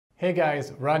Hey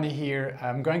guys, Ronny here.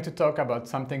 I'm going to talk about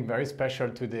something very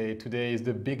special today. Today is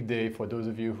the big day for those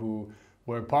of you who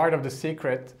were part of the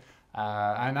secret.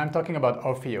 And I'm talking about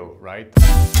OFFEO, right?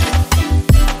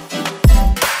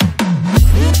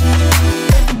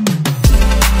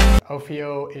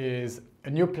 OFFEO is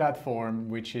a new platform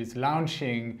which is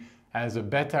launching as a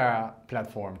beta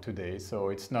platform today. So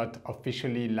it's not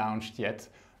officially launched yet,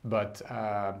 but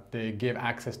they give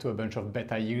access to a bunch of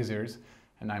beta users,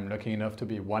 and I'm lucky enough to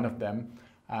be one of them,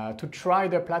 to try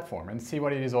their platform and see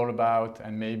what it is all about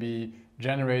and maybe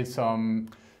generate some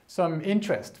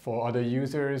interest for other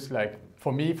users. Like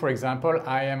for me, for example,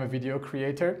 I am a video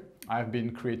creator. I've been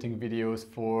creating videos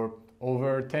for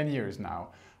over 10 years now.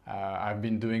 I've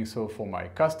been doing so for my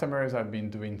customers. I've been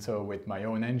doing so with my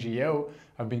own NGO.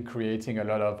 I've been creating a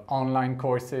lot of online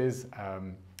courses.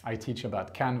 I teach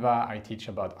about Canva. I teach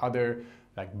about other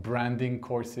like branding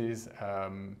courses.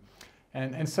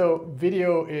 And so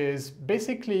video is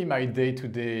basically my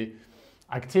day-to-day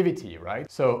activity,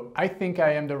 right? So I think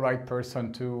I am the right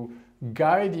person to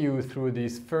guide you through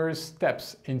these first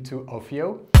steps into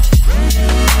OFFEO.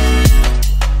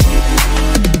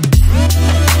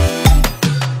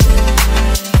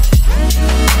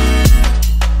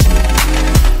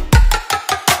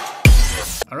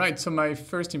 All right, so my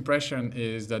first impression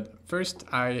is that first,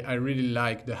 I really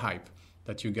like the hype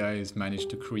that you guys managed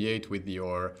to create with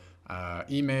your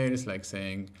emails, like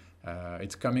saying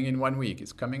it's coming in 1 week,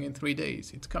 it's coming in 3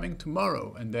 days, it's coming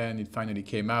tomorrow. And then it finally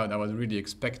came out. I was really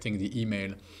expecting the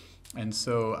email. And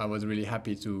so I was really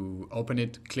happy to open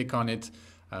it, click on it,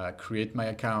 create my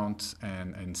account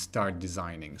and start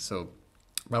designing. So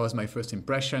that was my first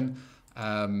impression.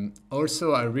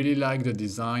 Also, I really like the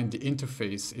design. The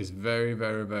interface is very,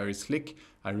 very, very slick.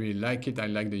 I really like it. I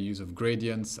like the use of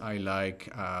gradients. I like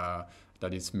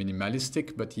that it's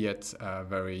minimalistic, but yet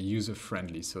very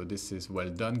user-friendly. So this is well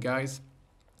done, guys.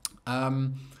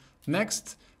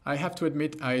 Next, I have to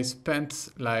admit, I spent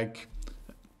like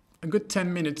a good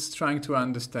 10 minutes trying to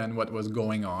understand what was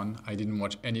going on. I didn't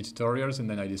watch any tutorials, and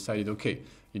then I decided, okay,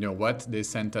 you know what? They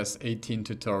sent us 18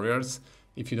 tutorials.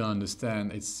 If you don't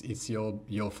understand, it's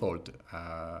your fault.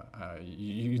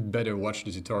 You'd better watch the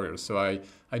tutorials. So I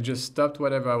just stopped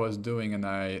whatever I was doing and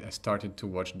I started to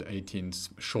watch the 18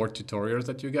 short tutorials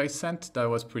that you guys sent. That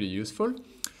was pretty useful.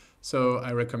 So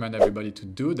I recommend everybody to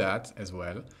do that as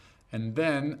well. And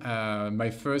then my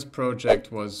first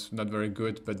project was not very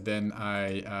good, but then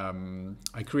I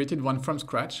created one from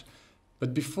scratch.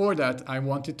 But before that, I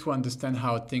wanted to understand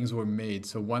how things were made.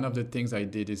 So one of the things I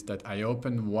did is that I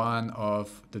opened one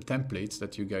of the templates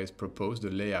that you guys proposed, the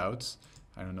layouts.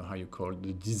 I don't know how you call it,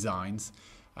 the designs.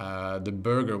 The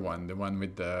burger one, the one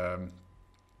with the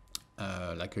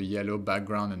like a yellow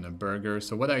background and a burger.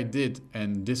 So what I did,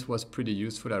 and this was pretty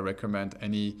useful, I recommend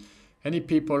any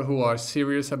people who are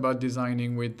serious about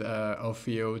designing with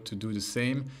OFFEO to do the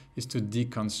same, is to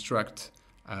deconstruct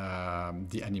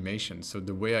the animation. So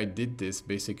the way I did this,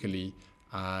 basically,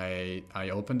 I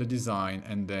opened the design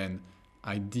and then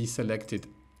I deselected,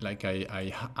 like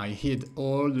I hid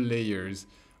all the layers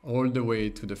all the way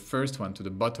to the first one, to the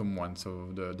bottom one,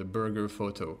 so the burger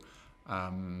photo.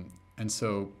 And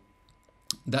so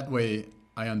that way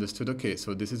I understood, okay,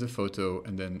 so this is a photo,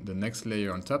 and then the next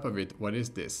layer on top of it, what is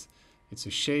this? It's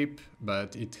a shape,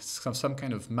 but it's some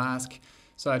kind of mask.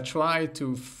 So I tried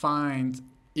to find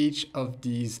each of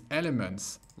these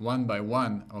elements one by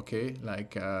one, okay,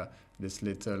 like this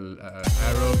little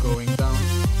arrow going down.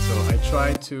 So I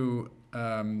tried to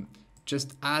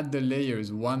just add the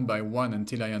layers one by one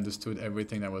until I understood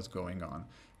everything that was going on.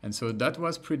 And so that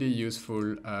was pretty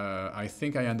useful. I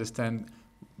think I understand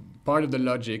part of the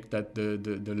logic that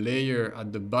the layer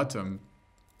at the bottom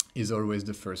is always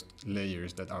the first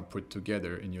layers that are put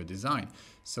together in your design.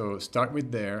 So start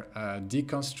with there,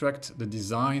 deconstruct the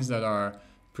designs that are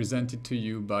presented to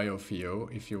you by OFFEO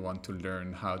if you want to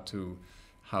learn how to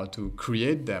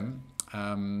create them.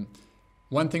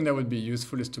 One thing that would be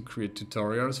useful is to create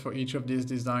tutorials for each of these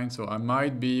designs. So I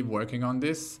might be working on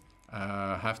this,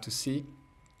 have to see,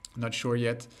 not sure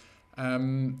yet.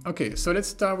 Okay, so let's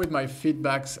start with my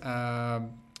feedbacks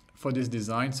for this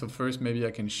design. So first, maybe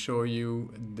I can show you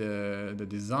the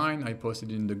design. I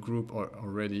posted in the group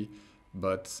already,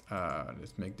 but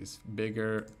let's make this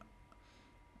bigger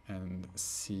and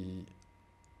see.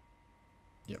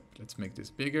 Yep, let's make this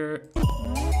bigger.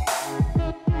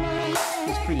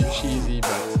 It's pretty cheesy,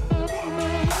 but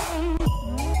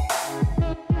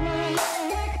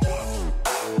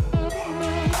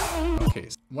okay.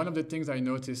 One of the things I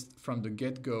noticed from the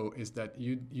get-go is that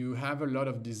you have a lot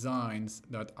of designs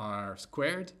that are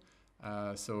squared,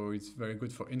 So it's very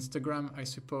good for Instagram, I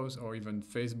suppose, or even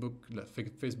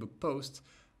Facebook posts.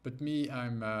 But me,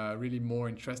 I'm really more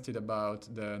interested about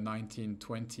the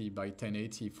 1920 by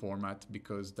 1080 format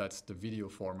because that's the video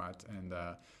format. And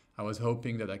I was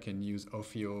hoping that I can use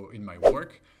OFFEO in my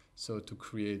work. So to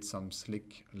create some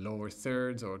slick lower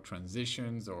thirds or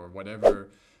transitions or whatever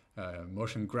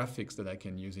motion graphics that I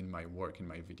can use in my work, in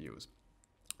my videos.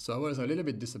 So I was a little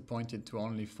bit disappointed to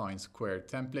only find square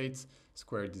templates,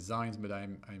 square designs, but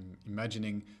I'm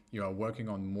imagining you are working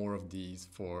on more of these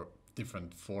for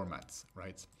different formats,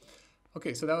 right?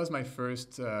 Okay, so that was my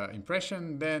first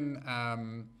impression. Then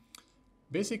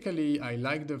basically I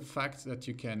like the fact that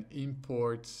you can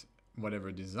import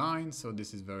whatever design. So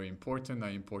this is very important. I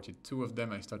imported 2 of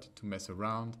them. I started to mess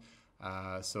around.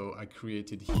 So I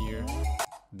created here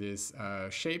this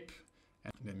shape.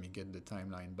 And let me get the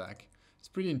timeline back. It's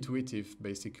pretty intuitive,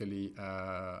 basically.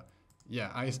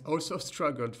 Yeah, I also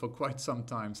struggled for quite some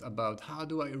times about how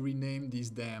do I rename these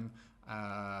damn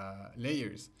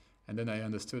layers. And then I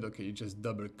understood, okay, you just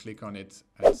double click on it.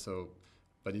 And so,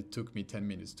 but it took me 10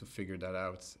 minutes to figure that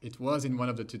out. It was in one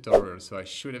of the tutorials, so I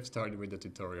should have started with the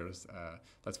tutorials.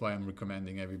 That's why I'm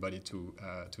recommending everybody to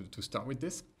start with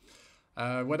this.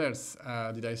 What else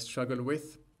did I struggle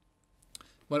with?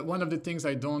 Well, one of the things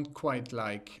I don't quite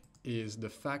like is the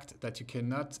fact that you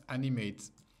cannot animate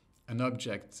an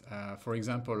object. For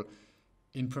example,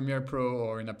 in Premiere Pro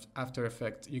or in After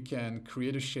Effects, you can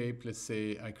create a shape. Let's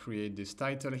say I create this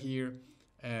title here,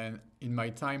 and in my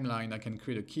timeline, I can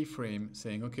create a keyframe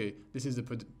saying, okay, this is the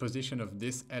position of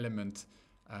this element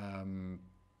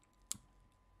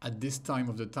at this time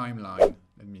of the timeline.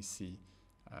 Let me see.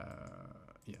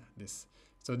 Yeah, this.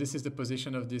 So this is the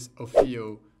position of this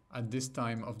OFFEO at this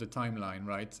time of the timeline,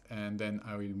 right? And then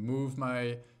I will move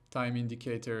my time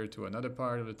indicator to another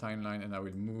part of the timeline, and I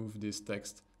will move this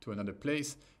text to another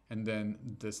place, and then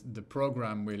the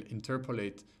program will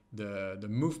interpolate the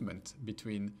movement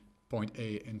between point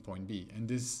A and point B. And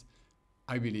this,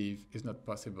 I believe, is not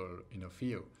possible in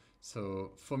OFFEO.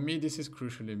 So for me, this is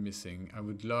crucially missing. I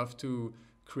would love to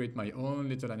create my own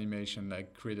little animation,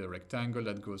 like create a rectangle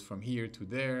that goes from here to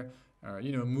there,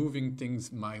 you know, moving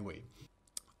things my way.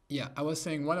 Yeah, I was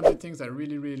saying one of the things I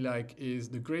really, really like is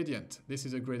the gradient. This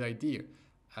is a great idea.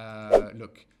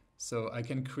 Look, so I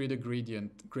can create a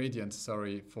gradient,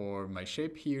 sorry, for my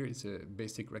shape here. It's a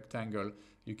basic rectangle.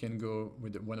 You can go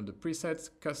with one of the presets,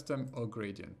 custom or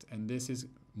gradient. And this is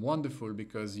wonderful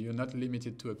because you're not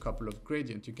limited to a couple of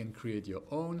gradients. You can create your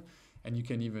own, and you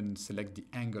can even select the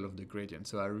angle of the gradient.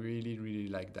 So I really, really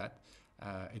like that.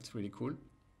 It's really cool.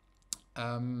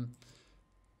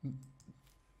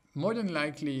 More than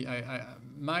likely,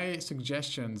 my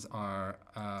suggestions are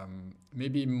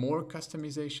maybe more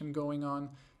customization going on.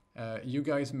 You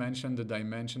guys mentioned the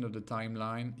dimension of the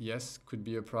timeline. Yes, could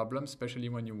be a problem, especially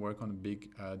when you work on a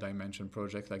big dimension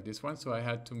project like this one. So I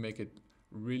had to make it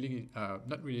really,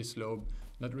 not really slow,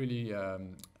 not really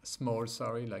small,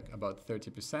 sorry, like about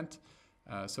 30%,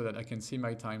 so that I can see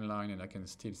my timeline and I can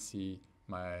still see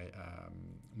my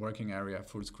working area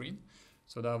full screen.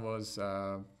 So that was...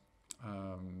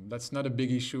 that's not a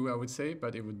big issue, I would say,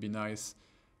 but it would be nice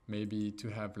maybe to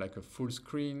have like a full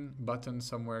screen button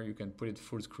somewhere. You can put it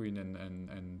full screen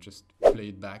and just play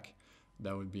it back.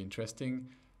 That would be interesting.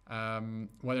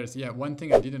 What else? Yeah, one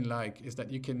thing I didn't like is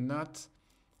that you cannot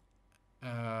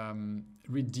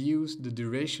reduce the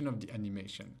duration of the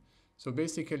animation. So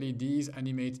basically these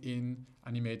animate in,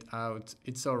 animate out.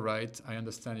 It's all right. I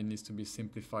understand it needs to be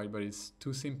simplified, but it's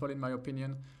too simple in my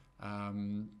opinion.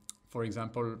 For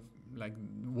example, like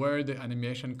where the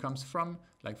animation comes from,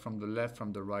 like from the left,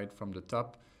 from the right, from the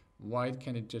top, why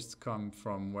can't it just come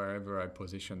from wherever I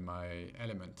position my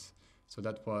element? So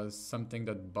that was something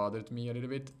that bothered me a little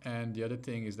bit. And the other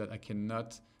thing is that I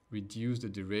cannot reduce the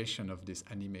duration of this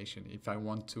animation. If I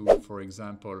want to, for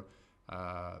example,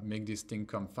 make this thing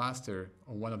come faster,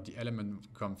 or one of the elements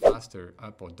come faster,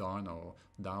 up or down or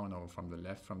from the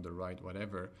left, from the right,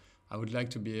 whatever, I would like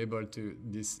to be able to,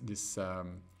 this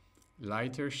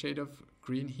lighter shade of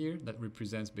green here that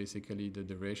represents basically the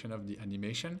duration of the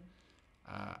animation.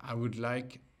 I would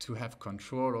like to have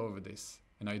control over this,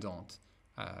 and I don't.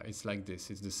 It's like this.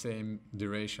 It's the same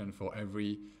duration for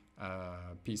every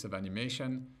piece of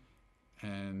animation,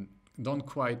 and don't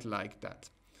quite like that.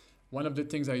 One of the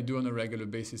things I do on a regular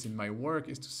basis in my work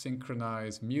is to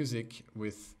synchronize music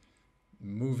with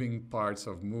moving parts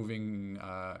of moving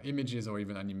images or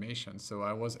even animation. So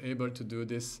I was able to do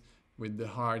this with the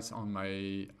hearts on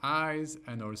my eyes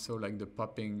and also like the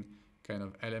popping kind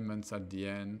of elements at the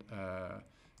end. So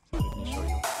let me show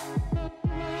you.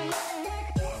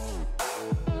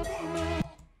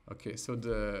 Okay, so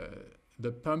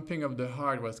the pumping of the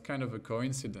heart was kind of a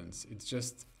coincidence. It's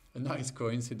just a nice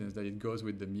coincidence that it goes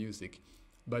with the music.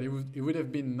 But it would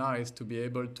have been nice to be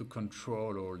able to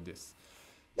control all this.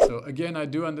 So again, I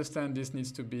do understand this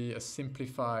needs to be a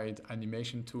simplified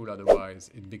animation tool, otherwise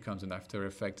it becomes an After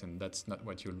Effects, and that's not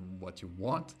what you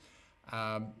want.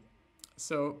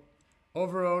 So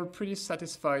overall, pretty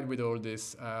satisfied with all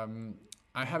this.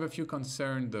 I have a few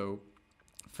concerns though.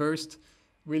 First,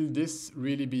 will this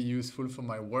really be useful for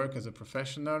my work as a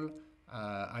professional?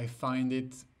 I find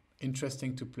it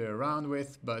interesting to play around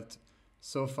with, but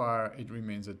so far it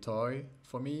remains a toy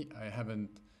for me. I haven't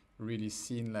really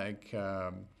seen like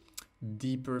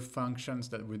deeper functions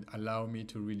that would allow me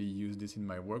to really use this in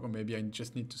my work, or maybe I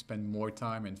just need to spend more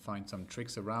time and find some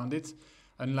tricks around it.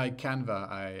 Unlike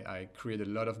Canva, I create a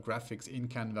lot of graphics in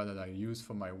Canva that I use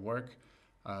for my work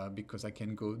because I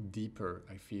can go deeper,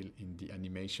 I feel, in the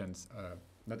animations,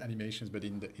 not animations, but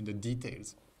in the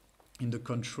details, in the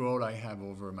control I have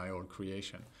over my own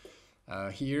creation.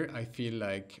 Here, I feel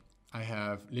like I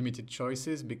have limited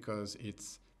choices because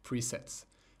it's presets.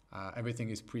 Everything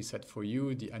is preset for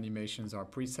you. The animations are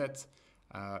preset.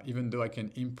 Even though I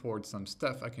can import some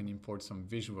stuff, I can import some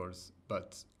visuals,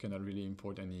 but cannot really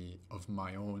import any of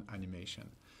my own animation.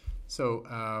 So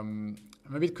I'm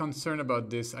a bit concerned about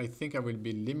this. I think I will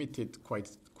be limited quite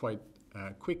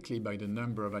quickly by the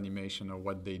number of animation or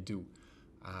what they do.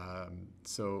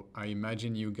 So I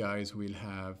imagine you guys will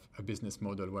have a business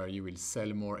model where you will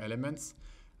sell more elements.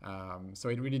 So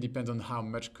it really depends on how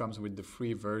much comes with the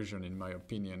free version, in my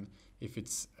opinion. If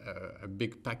it's a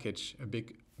big package,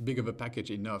 big of a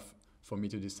package enough for me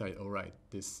to decide, all right,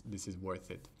 this is worth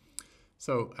it.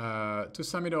 So to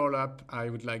sum it all up, I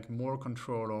would like more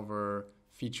control over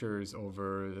features,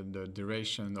 over the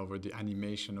duration, over the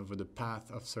animation, over the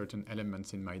path of certain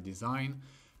elements in my design.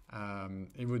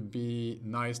 It would be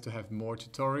nice to have more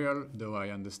tutorial, though I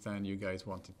understand you guys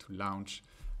wanted to launch.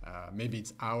 Maybe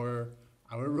it's our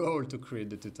role to create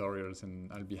the tutorials,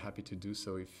 and I'll be happy to do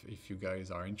so if you guys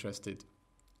are interested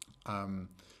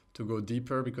to go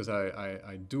deeper, because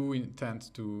I do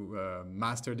intend to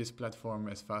master this platform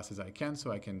as fast as I can,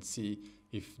 so I can see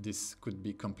if this could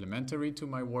be complementary to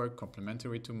my work,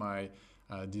 complementary to my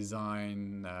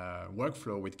design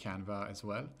workflow with Canva as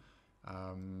well.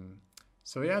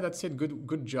 So yeah, that's it.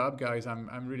 Good job, guys.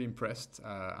 I'm really impressed.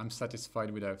 I'm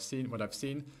satisfied with what I've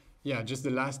seen. Yeah, just the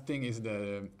last thing is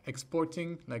the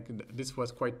exporting. Like this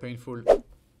was quite painful.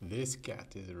 This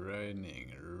cat is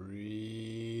running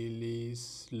really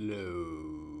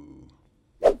slow.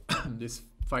 This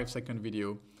 5-second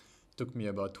video took me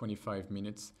about 25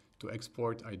 minutes to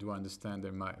export. I do understand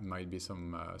there might be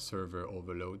some server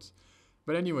overloads.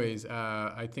 But anyways,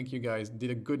 I think you guys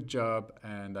did a good job,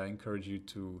 and I encourage you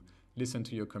to listen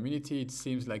to your community. It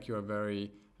seems like you're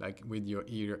very with your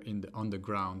ear on the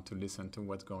ground to listen to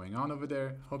what's going on over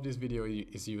there. Hope this video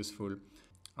is useful.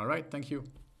 All right, thank you.